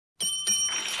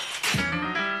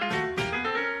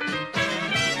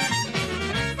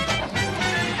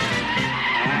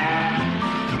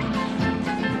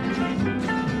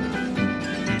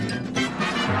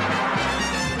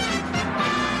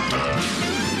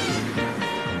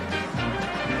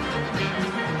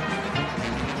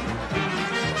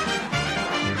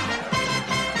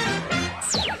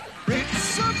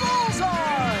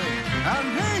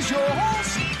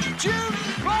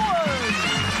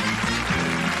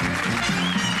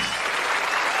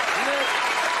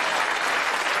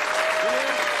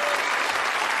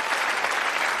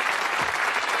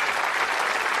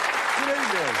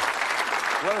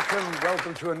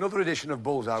welcome to another edition of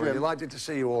Bullseye. We're delighted to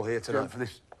see you all here tonight for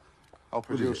this. Our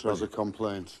producer has a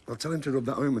complaint. I'll tell him to rub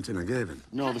that ointment in I gave him.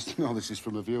 No, this is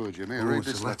from a viewer, Jim. Here, read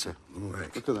this letter. Oh,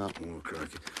 right. Look at that. Oh,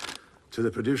 crikey. To the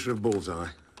producer of Bullseye.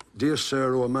 Dear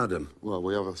Sir or Madam. Well,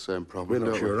 we have the same problem, We're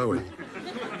not sure, are we?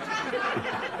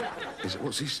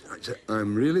 What's he...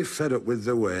 I'm really fed up with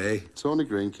the way... Tony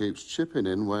Green keeps chipping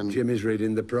in when... Jim is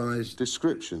reading the prize.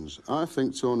 Descriptions. I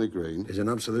think Tony Green... is an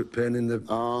absolute pain in the...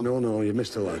 No, you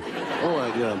missed a line. All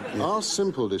right, yeah. Are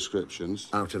simple descriptions...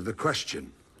 out of the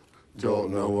question.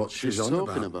 Don't know what she's on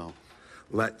talking about.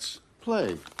 Let's...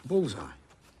 play. Bullseye.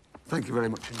 Thank you very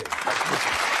much indeed. How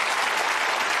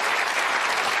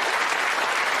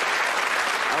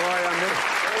are you, Andy?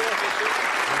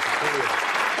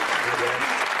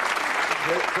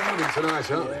 Great crowd in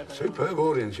tonight, aren't they? Superb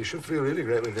audience. You should feel really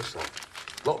great with this lot.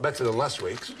 A lot better than last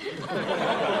week's.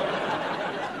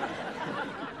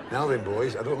 Now then,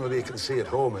 boys, I don't know whether you can see at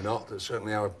home or not, that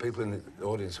certainly our people in the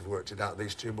audience have worked it out.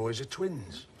 These two boys are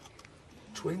twins.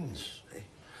 Twins, eh?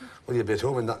 Well, you'd be at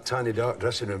home in that tiny, dark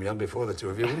dressing room you had before, the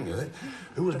two of you, wouldn't you, eh?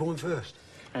 Who was born first?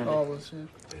 I was, yeah.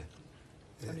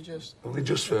 Only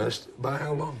just first? By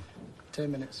how long? 10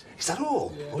 minutes. Is that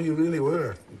all? Yeah. Oh, you really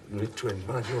were twins,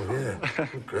 my God, yeah.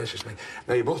 Good gracious me.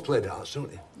 Now, you both play darts, don't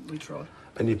you? We tried.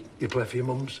 And you play for your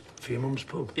mum's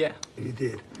pub? Yeah. You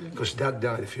did? Because Dad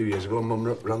died a few years ago and Mum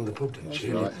ran the pub, didn't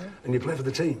she? Right, and you play for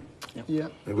the team? Yeah.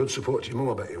 A good support to your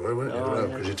mum, I bet you were, weren't you?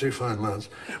 Because you're two fine lads.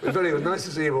 Well, very good. Nice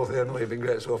to see you both here. I know you've been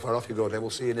great so far. Off you go, then. We'll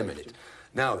see you in a minute.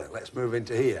 Now, then, let's move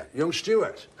into here. Young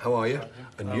Stuart, how are you?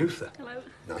 And Yootha. Hello.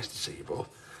 Nice to see you both.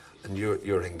 And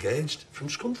you're engaged from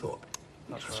Scunthorpe?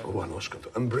 That's right. Oh, I know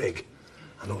Scunthorpe. And Brig.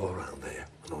 And all around there.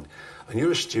 And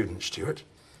you're a student, Stuart.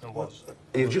 I was.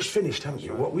 You've just finished, haven't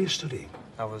you? What were you studying?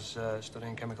 I was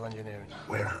studying chemical engineering.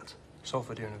 Where at?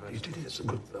 Salford University. You did it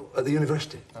at the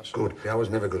university? That's good. Right. Yeah, I was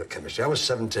never good at chemistry. I was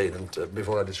 17 and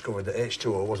before I discovered that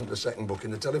H2O wasn't the second book in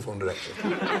the telephone directory.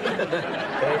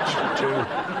 H2O.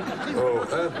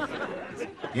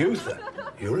 Yootha,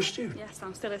 you're a student? Yes,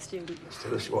 I'm still a student.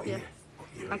 Still a student? What year?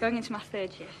 I'm going into my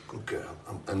third year. Good girl.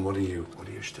 And what are you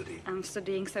studying? I'm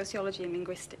studying sociology and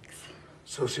linguistics.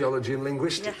 Sociology and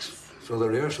linguistics? Yes. So the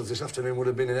rehearsals this afternoon would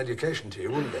have been an education to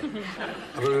you, wouldn't they? Yeah.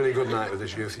 Have a really good night with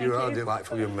us, Yootha. You're a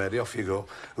delightful young lady. Off you go.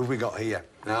 Who've we got here?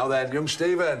 Now then, young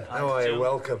Stephen. How are you?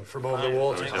 Welcome from over the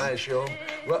water. Hi, Shawn.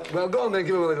 Well, go on then,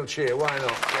 give him a little cheer. Why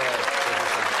not?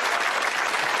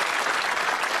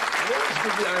 Let's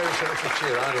give the Irish a little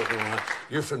cheer. I don't know why.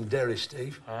 You're from Derry,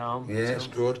 Steve? I am. Yes,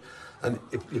 good. And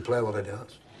you play a lot of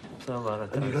darts? Play a lot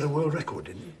of darts. And you got a world record,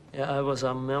 didn't you? Yeah, I was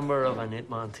a member of an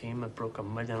 8-man team that broke a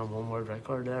 1,000,001 world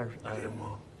record there. A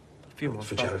few months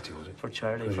for back. charity, was it? For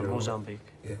charity, for Mozambique.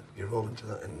 Yeah, you're all into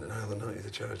that in Ireland, aren't you, the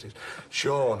charities?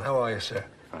 Shawn, how are you, sir?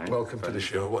 Fine. Welcome to the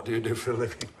show. What do you do for a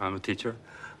living? I'm a teacher.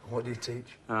 What do you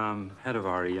teach? Head of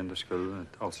RE in the school and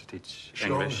also teach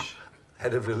Shawn, English.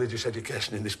 head of religious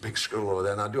education in this big school over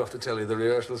there. And I do have to tell you, the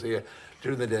rehearsals here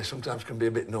during the day sometimes can be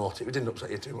a bit naughty. It didn't upset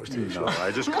you too much, did it, Shawn? No,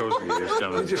 I just close my ears,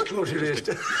 You just close your ears.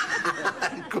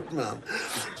 Good man.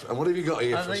 And what have you got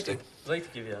here for us, I'd like to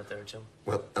give you that there, Jim.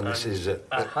 Well, and this is...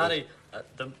 Harry,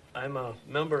 I'm a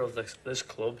member of this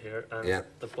club here, and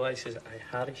the boy says I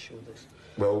had to show this.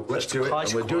 Well, let's do it,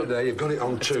 and we'll do it there. You've got it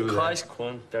on two there.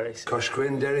 Coshquin, Derry says.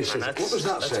 Coshquin, Derry says. What does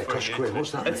that say, Coshquin?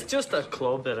 What's that mean? It's just a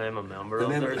club that I'm a member of.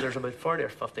 There's about 40 or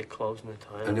 50 clubs in the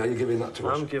town. And now you're giving that to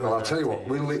us? I'm giving Well, I'll that tell you to what,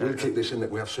 we'll keep this in that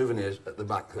we have souvenirs at the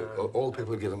back that all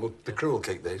people are given. Well, the crew will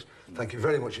keep these. Thank you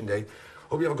very much indeed.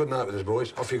 Hope you have a good night with us,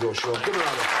 boys. Off you go, Shawn. Give it a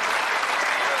round.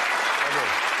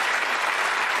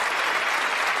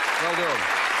 Well done.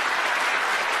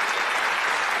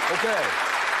 Okay.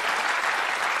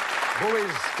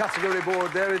 Boys category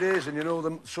board, there it is, and you know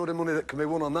the sort of money that can be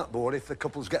won on that board if the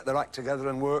couples get their act together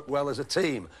and work well as a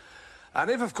team. And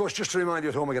if, of course, just to remind you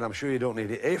at home again, I'm sure you don't need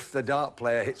it, if the dart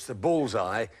player hits the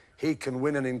bullseye, he can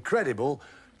win an incredible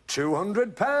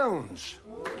 £200.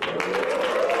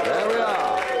 There we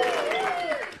are.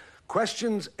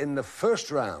 Questions in the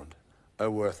first round are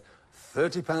worth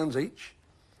 £30 each.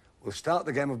 We'll start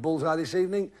the game of Bullseye this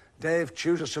evening. Dave,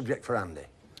 choose a subject for Andy.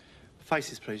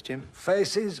 Faces, please, Jim.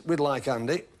 Faces, we'd like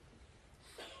Andy.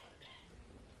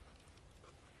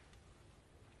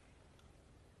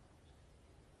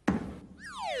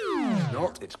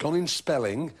 Not, it's gone in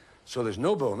spelling, so there's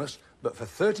no bonus, but for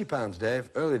 £30, Dave,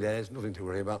 early days, nothing to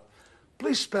worry about.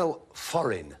 Please spell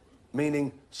foreign,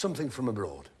 meaning something from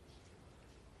abroad.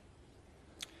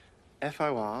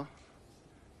 F-O-R-I-E-G-N.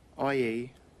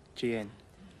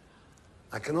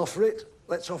 I can offer it.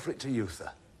 Let's offer it to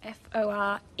Yootha.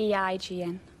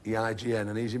 Foreign. E-I-G-N,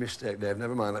 an easy mistake, Dave.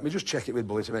 Never mind. Let me just check it with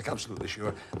Bully to make absolutely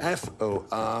sure.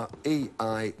 F-O-R-E-I-G-N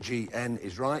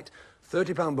is right.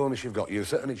 £30 bonus you've got,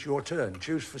 Yootha, and it's your turn.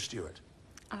 Choose for Stuart.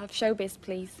 I'll have showbiz,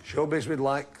 please. Showbiz we'd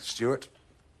like, Stuart.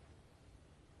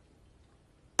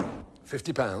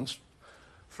 £50.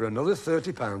 For another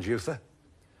 £30, Yootha.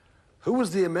 Who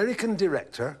was the American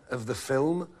director of the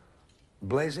film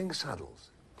Blazing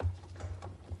Saddles?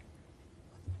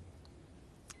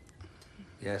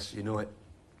 Yes, you know it.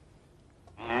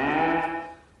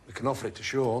 We can offer it to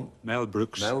Shawn. Mel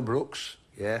Brooks. Mel Brooks.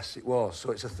 Yes, it was. So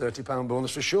it's a £30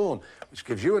 bonus for Shawn, which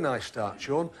gives you a nice start,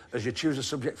 Shawn, as you choose a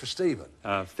subject for Stephen.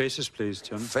 Faces, please,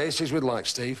 Jim. Faces we'd like,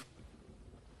 Steve.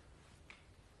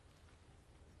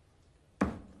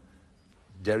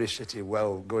 Derry City,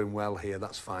 well, going well here,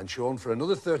 that's fine. Shawn, for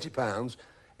another £30,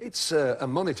 it's a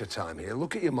monitor time here.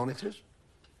 Look at your monitors.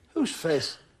 Whose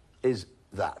face is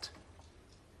that?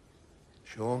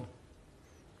 Shawn?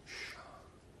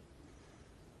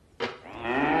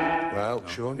 Well,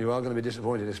 Shawn, you are going to be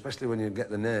disappointed, especially when you get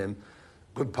the name.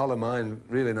 Good pal of mine,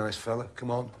 really nice fella.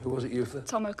 Come on, who was it, Yootha?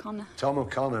 Tom O'Connor. Tom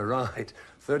O'Connor, right.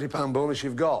 £30 bonus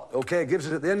you've got. OK, gives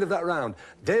us at the end of that round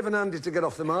Dave and Andy to get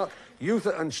off the mark,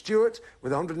 Yootha and Stuart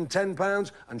with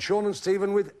 £110, and Shawn and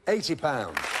Stephen with £80.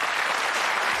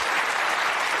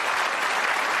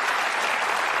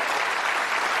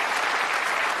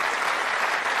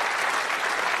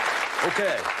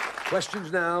 OK,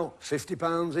 questions now,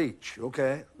 £50 each.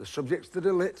 OK, the subjects that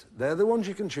are lit, they're the ones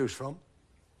you can choose from.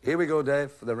 Here we go,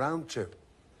 Dave, for the round 2.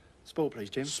 Sport, please,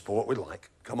 Jim. Sport we'd like.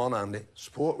 Come on, Andy.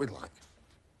 Sport we'd like.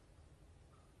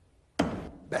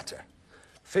 Better.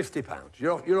 £50.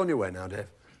 You're on your way now, Dave.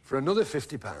 For another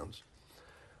 £50,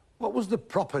 what was the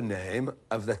proper name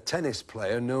of the tennis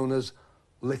player known as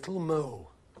Little Mo?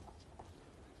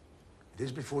 It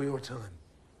is before your time,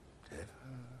 Dave.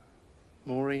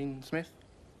 Maureen Smith.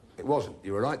 It wasn't.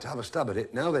 You were right to have a stab at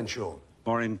it. Now then, Shawn.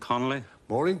 Maureen Connolly.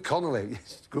 Maureen Connolly.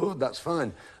 Yes, good, that's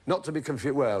fine. Not to be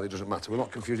confused... Well, it doesn't matter. We're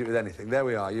not confusing it with anything. There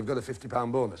we are. You've got a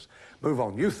 £50 bonus. Move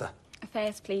on. Yootha.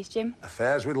 Affairs, please, Jim.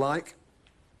 Affairs we'd like.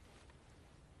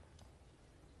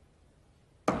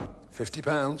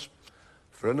 £50.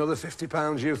 For another £50,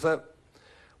 Yootha.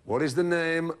 What is the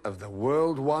name of the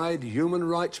worldwide human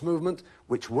rights movement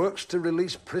which works to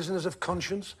release prisoners of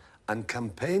conscience and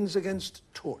campaigns against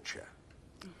torture?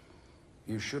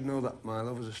 You should know that, my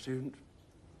love, as a student.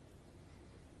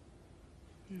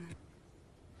 No.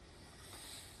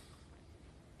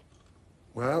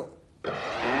 Well,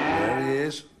 there he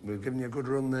is. We've given you a good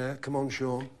run there. Come on,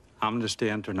 Shawn. Amnesty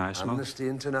International. Amnesty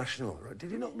International. Right.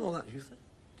 Did you not know that, Yootha?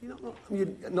 Do you not know? I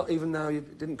mean, not even now, you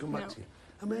didn't come back No. to you.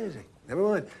 Amazing. Never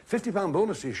mind. £50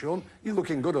 bonus for you, Shawn. You're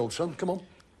looking good, old son. Come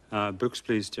on. Books,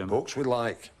 please, Jim. Books we'd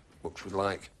like. Books we'd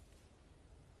like.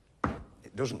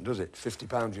 It doesn't, does it?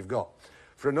 £50 you've got.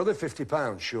 For another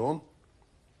 £50, Shawn,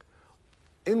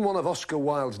 in one of Oscar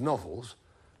Wilde's novels,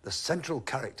 the central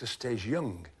character stays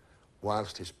young,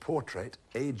 whilst his portrait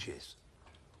ages.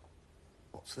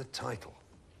 What's the title?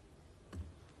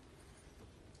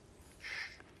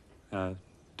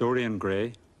 Dorian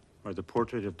Gray, or The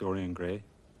Portrait of Dorian Gray.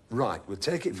 Right, we'll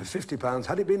take it for £50.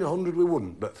 Had it been 100, we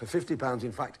wouldn't, but for £50,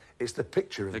 in fact, it's the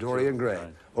picture of Dorian Gray.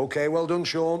 Right. OK, well done,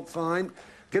 Shawn. Fine.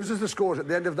 Gives us the scores at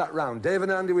the end of that round. Dave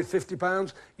and Andy with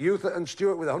 £50, Yootha and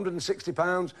Stuart with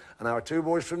 £160, and our two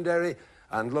boys from Derry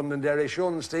and Londonderry,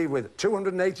 Shawn and Steve, with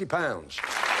 £280.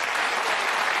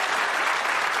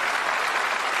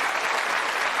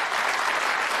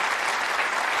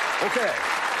 OK.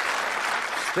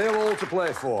 Still all to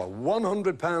play for.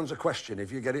 £100 a question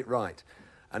if you get it right.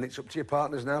 And it's up to your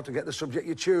partners now to get the subject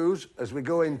you choose as we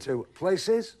go into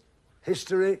places,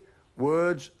 history,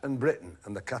 words and Britain.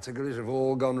 And the categories have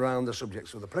all gone round the subject,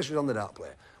 so the pressure's on the dart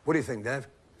player. What do you think, Dave?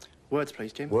 Words,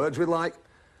 please, Jim. Words we'd like.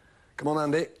 Come on,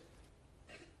 Andy.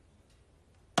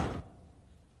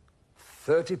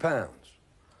 £30.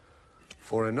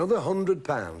 For another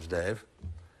 £100, Dave,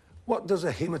 what does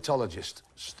a haematologist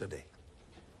study?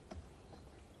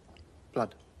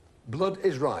 Blood. Blood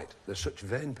is right. They're such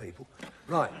vain people.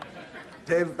 Right.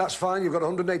 Dave, that's fine. You've got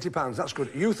 £180. That's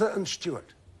good. Yootha and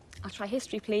Stuart. I'll try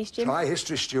history, please, Jim. Try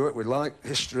history, Stuart. We'd like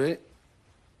history.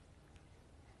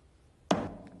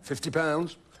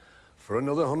 £50. For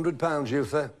another £100,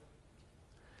 Yootha.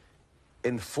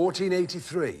 In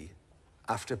 1483,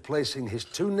 after placing his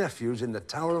two nephews in the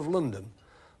Tower of London,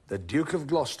 the Duke of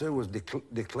Gloucester was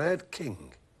declared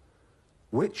king.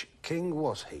 Which king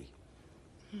was he?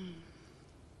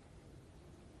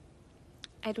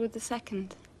 Edward II.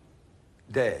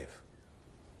 Dave.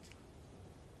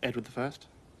 Edward I.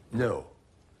 No.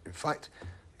 In fact,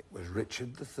 was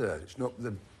Richard III. It's not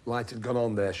the light had gone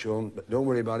on there, Shawn, but don't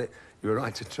worry about it. You were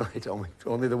right to try it on.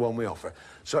 Only the one we offer.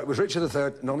 So it was Richard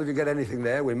III. None of you get anything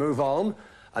there. We move on,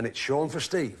 and it's Shawn for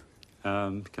Steve.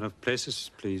 Can I have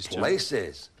places, please, Jim?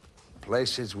 Places.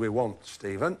 Places we want,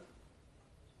 Stephen.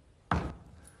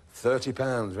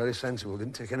 £30. Very sensible.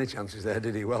 Didn't take any chances there,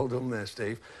 did he? Well done there,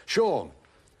 Steve. Shawn,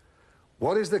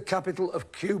 what is the capital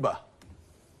of Cuba?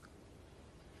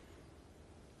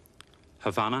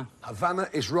 Havana. Havana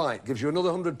is right. Gives you another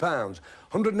 £100.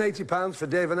 £180 for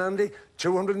Dave and Andy,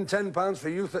 £210 for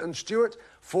Yootha and Stuart,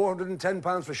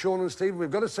 £410 for Shawn and Stephen.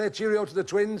 We've got to say cheerio to the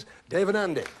twins, Dave and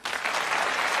Andy. The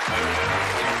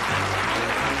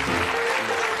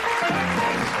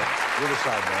other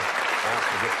side there.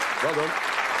 Well done.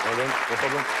 Well done. No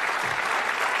problem.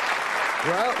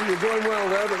 Well, you're going well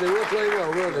there, but they were playing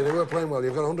well, weren't they? They were playing well.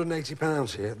 You've got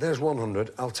 £180 here. There's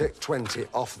 100. I'll take 20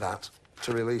 off that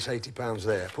to release £80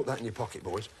 there. Put that in your pocket,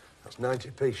 boys. That's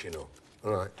 90p, you know.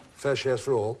 All right. Fair shares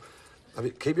for all.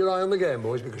 Keep your eye on the game,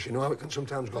 boys, because you know how it can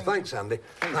sometimes go. Thanks, Andy.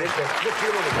 Thanks, Dave. Look to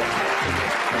your other one.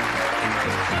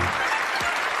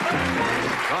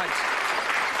 Right.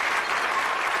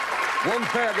 One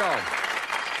pair gone.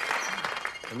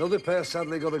 Another pair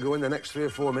sadly got to go in the next 3 or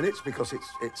 4 minutes because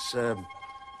it's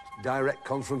direct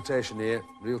confrontation here.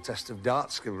 Real test of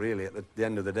dart skill, really, at the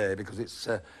end of the day, because it's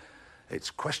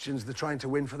questions they're trying to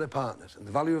win for their partners. And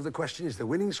the value of the question is the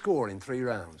winning score in 3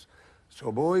 rounds.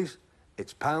 So, boys,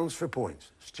 it's pounds for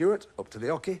points. Stuart, up to the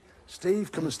hockey.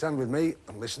 Steve, come and stand with me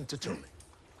and listen to Tony.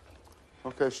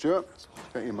 OK, Stuart,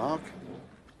 get your mark.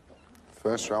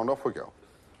 First round, off we go.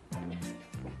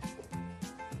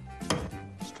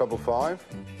 It's treble 5.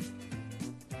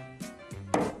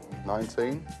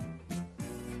 19.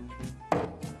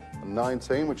 And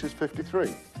 19, which is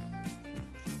 53.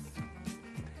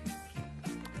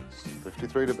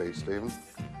 53 to beat, Stephen.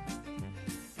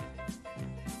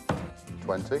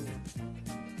 20.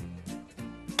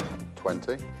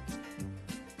 20.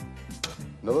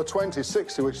 Another 20,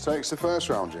 60, which takes the first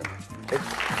round, Jim.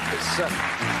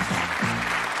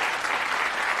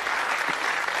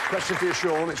 Question for you,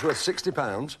 Shawn. It's worth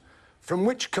 £60. From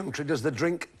which country does the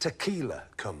drink tequila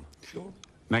come? Shawn?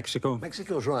 Mexico.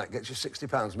 Mexico's right. Gets you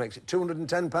 £60. Makes it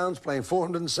 £210, playing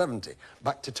 470.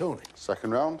 Back to Tony.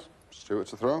 Second round, Stuart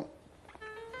to throw.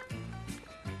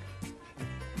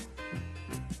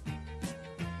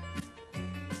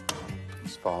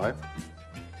 It's 5.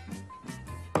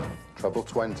 Treble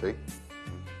 20.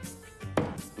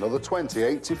 Another 20,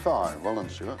 85. Well done,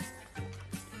 Stuart.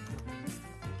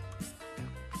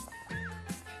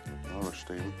 No rush,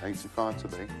 Stephen. 85 to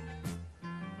be.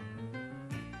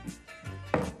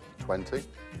 20.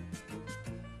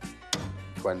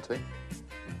 20.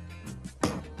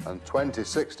 And 20,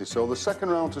 60. So the second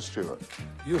round to Stuart.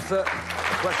 Yootha,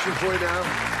 question for you now.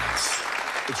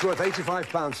 It's worth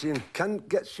 £85, seeing can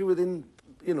get you within,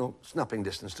 you know, snapping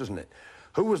distance, doesn't it?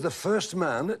 Who was the first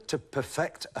man to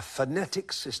perfect a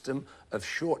phonetic system of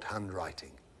shorthand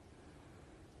writing?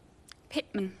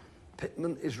 Pitman.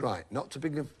 Pitman is right. Not to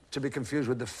be confused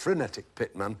with the frenetic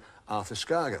pitman, Arthur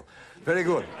Scargill. Very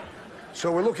good.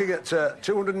 So we're looking at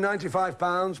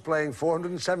 £295, playing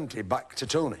 470. Back to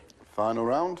Tony. Final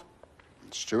round,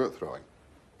 Stuart throwing.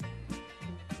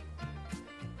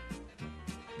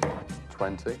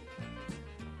 20.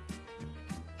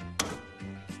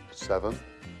 7.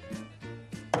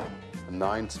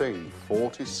 19.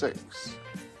 46.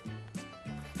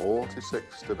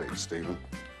 46 to beat, Stephen.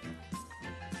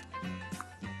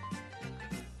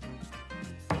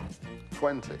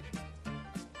 20.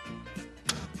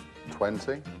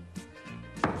 20.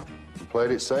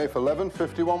 Played it safe.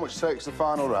 11.51, which takes the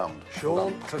final round.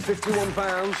 Shawn, for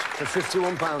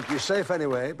 £51, you're safe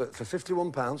anyway, but for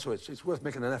 £51, so it's worth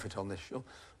making an effort on this, Shawn.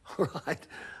 All right.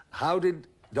 How did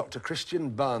Dr.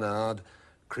 Christian Barnard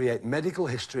create medical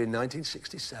history in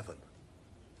 1967?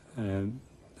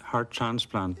 Heart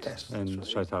transplant in right.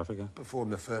 South Africa.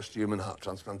 Performed the first human heart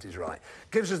transplant, is right.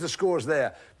 Gives us the scores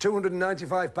there.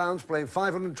 £295, playing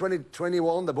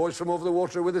 520-21. The boys from over the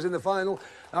water are with us in the final.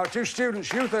 Our 2 students,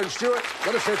 Yootha and Stuart,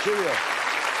 got to say cheerio.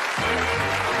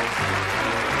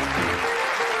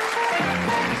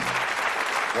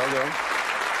 Well done.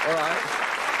 All right.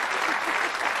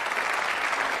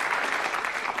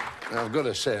 Now, I've got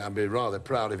to say, I'd be rather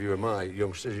proud of you and my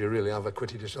youngsters. You really have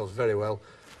acquitted yourselves very well.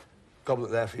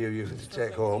 Goblet there for you, Yootha, to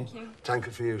take home. Thank you.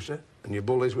 Tankard for you, sir. And your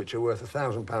bullies, which are worth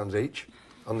 £1,000 each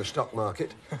on the stock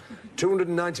market.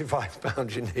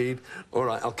 £295 you need. All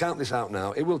right, I'll count this out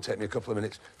now. It will take me a couple of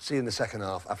minutes. See you in the second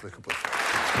half after a couple of...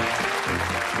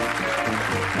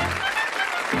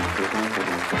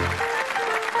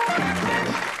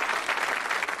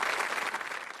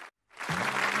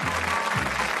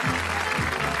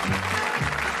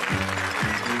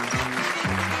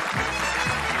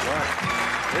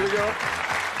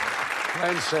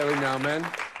 sailing now, men.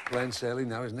 Plain sailing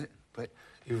now, isn't it? But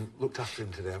you've looked after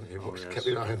him today, haven't you? Oh, yes. Kept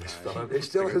an eye on this fella. It's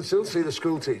still, I can still see the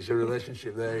school-teacher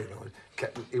relationship there, you know.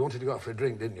 He wanted to go out for a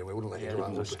drink, didn't you? We wouldn't let you go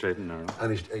out. Straight and narrow.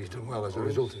 And he's done well as a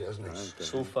result of it, hasn't he?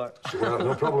 So far. Well,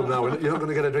 no problem now. You're not going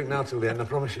to get a drink now till the end, I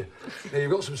promise you. Now,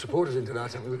 you've got some supporters in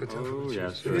tonight, haven't we? We could tell Oh, from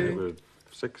yes. yeah. We're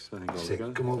 6, I think, Six.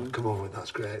 altogether. Come over.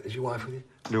 That's great. Is your wife with you?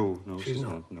 No, she's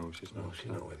not. No, she's not. No,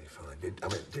 she's not with you. Fine.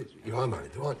 You are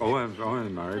married, though, aren't you? Oh,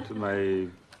 I'm married. My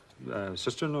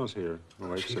sister-in-law's here. My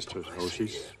wife's sister. Oh,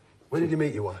 she's... When did you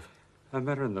meet your wife? I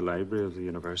met her in the library of the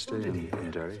university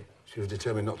in Derry. She was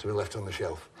determined not to be left on the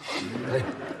shelf. Hey?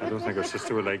 I don't think her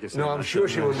sister would like it. No, I'm sure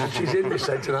she wouldn't. She's in this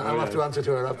set tonight. I'll have to answer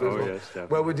to her after as well. Yes,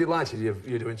 definitely. Well, we're delighted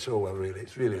you're doing so well, really.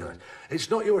 It's really nice. It's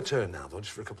not your turn now, though,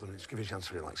 just for a couple of minutes. Give you a chance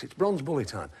to relax. It's Bronze Bully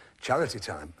time, charity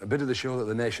time, a bit of the show that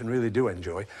the nation really do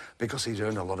enjoy because he's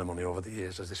earned a lot of money over the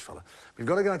years, as this fella. We've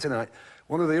got a guy tonight,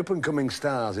 one of the up-and-coming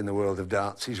stars in the world of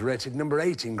darts. He's rated number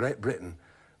 8 in Great Britain.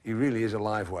 He really is a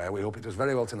live wire. We hope he does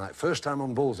very well tonight. First time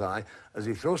on Bullseye as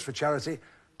he throws for charity,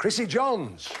 Chrissy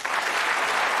Johns. Thank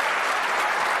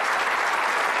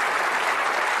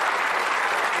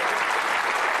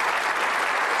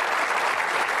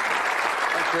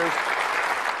you.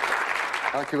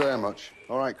 Thank you very much.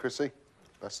 All right, Chrissy.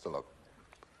 Best of luck.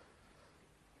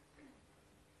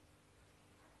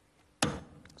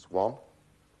 It's 1.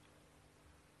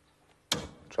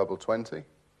 Treble 20.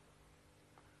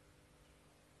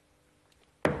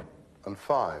 And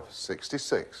 5,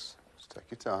 66. Just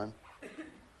take your time.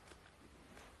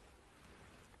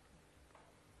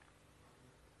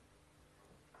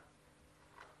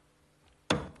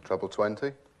 Treble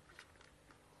 20.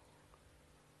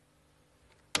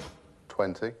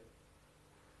 20.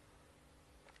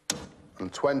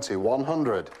 And 20,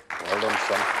 100. Well done,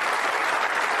 son.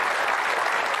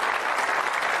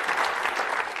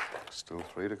 Still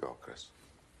 3 to go, Chris.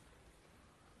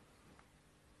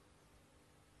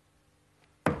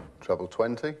 Treble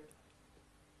 20.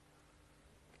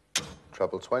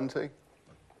 Treble 20.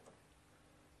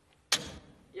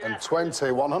 Yes. And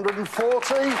 20,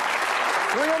 140.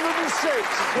 306.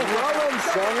 Well done,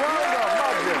 son.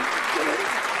 Well done.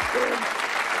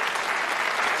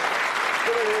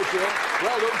 Magic.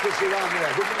 Well done, Chrissy, round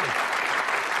there. Good man.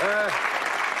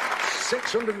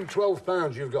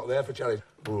 £612 you've got there for charity.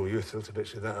 Oh, you're thrilled to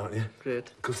bits with that, aren't you? Good.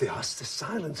 Because they ask the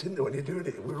silence, isn't there, when you're doing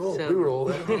it? We were all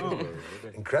there.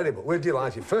 Incredible. We're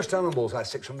delighted. First time on Bullseye,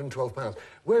 £612.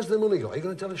 Where's the money going? Are you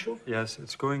going to tell us, Shawn? Yes,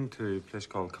 it's going to a place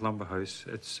called Columba House.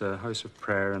 It's a house of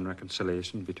prayer and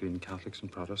reconciliation between Catholics and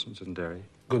Protestants in Derry.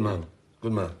 Good man.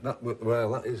 Good man.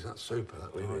 That's super.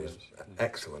 That really is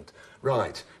excellent.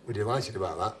 Right, we're delighted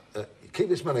about that. Keep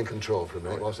this man in control for a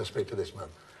minute whilst I speak to this man.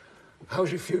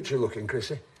 How's your future looking,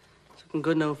 Chrissy? It's looking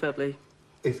good now, fair play.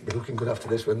 It'll be looking good after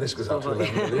this when this goes out to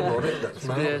 11 million, won't it? That's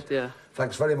marvellous. Yeah.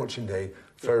 Thanks very much indeed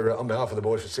for, on behalf of the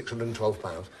boys, for £612. Thanks very much.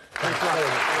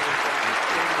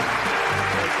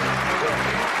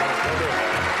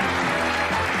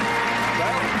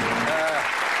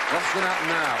 What's going to happen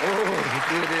now? Oh,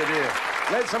 dear.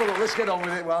 Let's have a look. Let's get on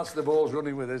with it whilst the ball's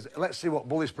running with us. Let's see what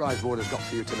Bully's Prize Board has got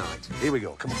for you tonight. Here we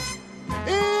go. Come on.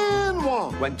 In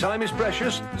 1. When time is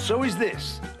precious, so is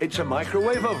this. It's a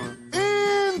microwave oven.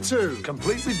 In 2.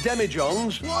 Complete with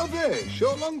demijohns. What are they?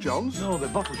 Short long johns? No, they're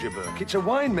bottles, you Burke. It's a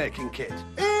wine-making kit.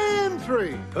 In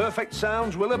 3. Perfect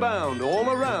sounds will abound all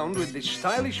around with this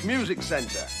stylish music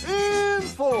centre. In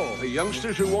 4. For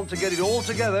youngsters who want to get it all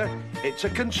together, it's a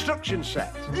construction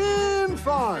set. In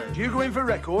 5. Do you go in for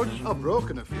records? I've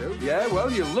broken a few. Yeah, well,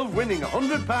 you'll love winning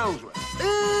 £100 worth.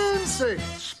 In 6.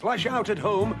 Splash out at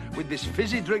home with this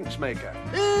fizzy drinks maker.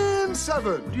 In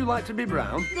 7. Do you like to be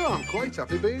brown? No, I'm quite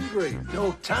happy being green.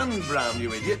 No, tan brown,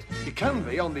 you idiot. You can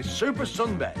be on this super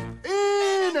sunbed.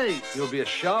 In 8. You'll be as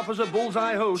sharp as a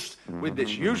Bullseye host with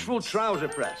this useful trouser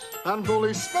press. And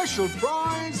Bully's special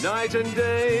prize. Night and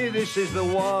day, this is the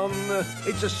one.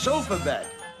 It's a sofa bed.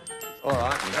 All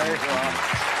right, there you are.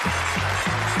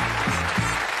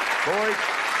 Boys,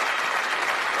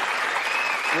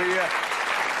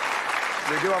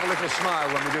 we do have a little smile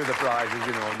when we do the prizes,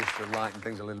 you know, just to lighten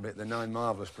things a little bit. They're 9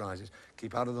 marvellous prizes.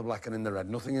 Keep out of the black and in the red.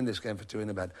 Nothing in this game for 2 in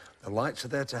the bed. The lights are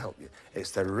there to help you.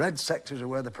 It's the red sectors are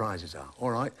where the prizes are.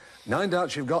 All right? 9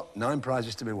 darts you've got, 9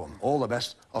 prizes to be won. All the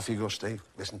best. Off you go, Steve.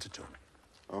 Listen to Tony.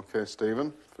 OK,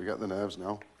 Stephen. Forget the nerves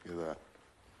now. You're there.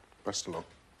 Best of luck.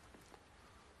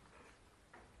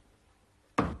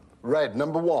 Red,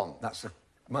 number 1. That's the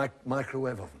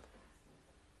microwave oven.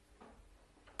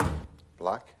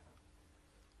 Black.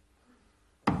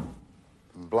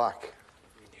 Black.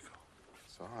 In you go.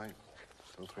 It's all right.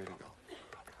 Still 3 to go.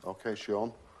 OK,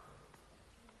 Shawn.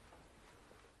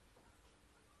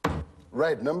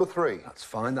 Red, number 3. That's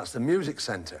fine. That's the music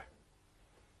centre.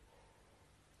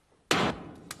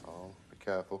 Oh, be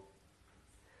careful.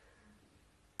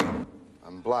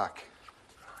 And black.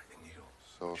 Right, in you go.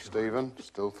 So, Stephen,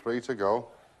 still 3 to go.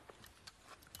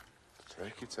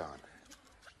 Take your time.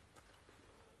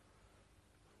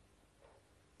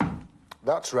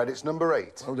 That's red. It's number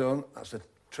 8. Well done. That's the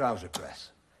trouser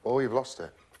press. Oh, you've lost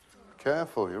it.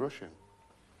 Careful, you're rushing.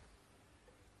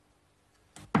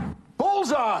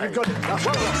 Bullseye! You've got it. That's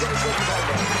well done.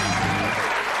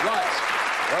 Right.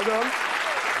 Well done.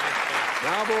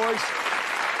 Now, boys,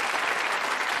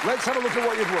 let's have a look at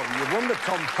what you've won. You've won the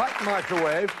compact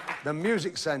microwave, the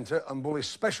music centre, and Bully's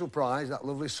special prize, that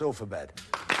lovely sofa bed.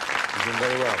 You've done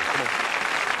very well. Come on.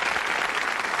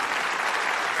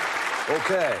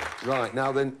 OK, right,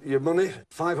 now then, your money,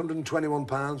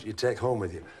 £521 you take home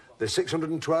with you. The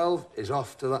 612 is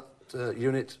off to that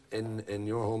unit in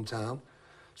your hometown.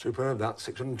 Superb, that.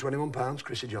 £621,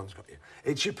 Chrissy John's got you.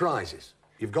 It's your prizes.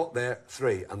 You've got there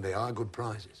 3, and they are good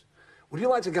prizes. Would you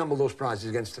like to gamble those prizes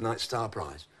against tonight's star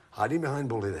prize? Hiding behind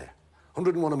Bully there.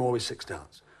 101 or more with 6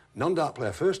 darts. Non-dart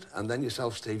player first, and then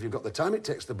yourself, Steve. You've got the time it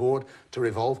takes the board to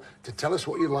revolve to tell us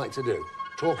what you'd like to do.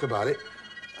 Talk about it.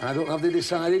 I don't have they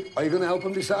decided. Are you going to help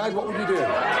them decide? What would you do?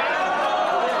 Gamble?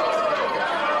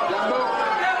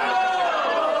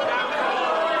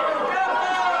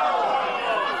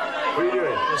 What are you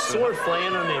doing? The sword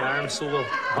flying on the arm, so we'll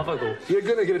have a go. You're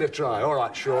going to give it a try. All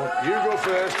right, Shawn. You go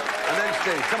first, and then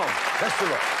Steve. Come on. Best of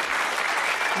luck.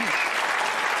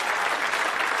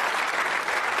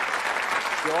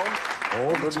 Shawn,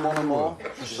 Oh, good one or more.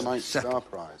 Tonight's star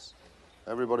prize.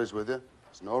 Everybody's with you.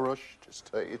 There's no rush.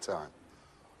 Just take your time.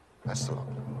 Best of luck.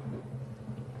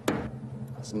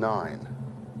 That's 9.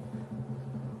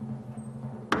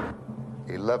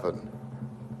 11.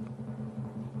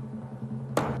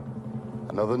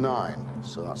 Another 9.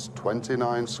 So that's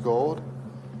 29 scored.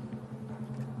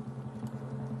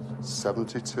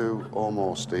 72 or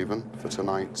more, Stephen, for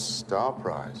tonight's star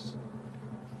prize.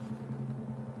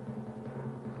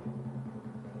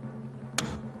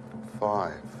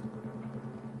 5.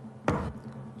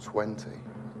 20.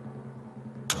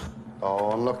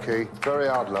 Oh, unlucky. Very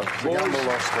hard luck. The Boys. gamble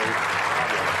lost, Steve.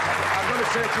 I'm going to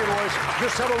say to you, boys,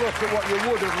 just have a look at what you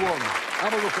would have won.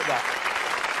 Have a look at that.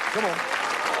 Come on.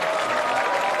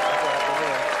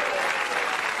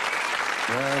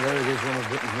 Well, there it is, one of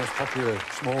Britain's most popular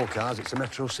small cars. It's a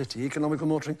Metro City economical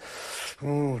motoring.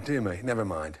 Oh, dear me, never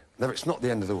mind. Never, it's not the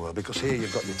end of the world, because here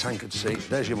you've got your tankard seat.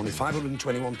 There's your money,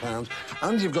 £521,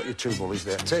 and you've got your 2 bullies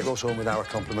there. Take those home with our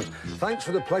compliments. Thanks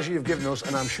for the pleasure you've given us,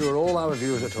 and I'm sure all our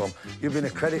viewers at home, you've been a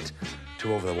credit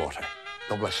to Over the Water.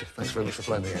 God bless you. Thanks very much for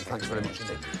playing the game. Thanks very much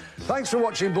indeed. Thanks for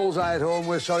watching Bullseye at Home.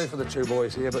 We're sorry for the 2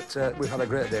 boys here, but we've had a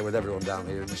great day with everyone down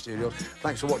here in the studio.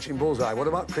 Thanks for watching Bullseye. What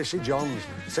about Chrissy Johns?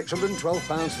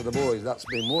 £612 for the boys. That's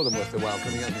been more than worth the while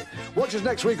coming at me. Watch us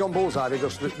next week on Bullseye,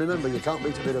 because remember, you can't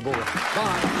beat a bit of bull.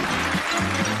 Bye.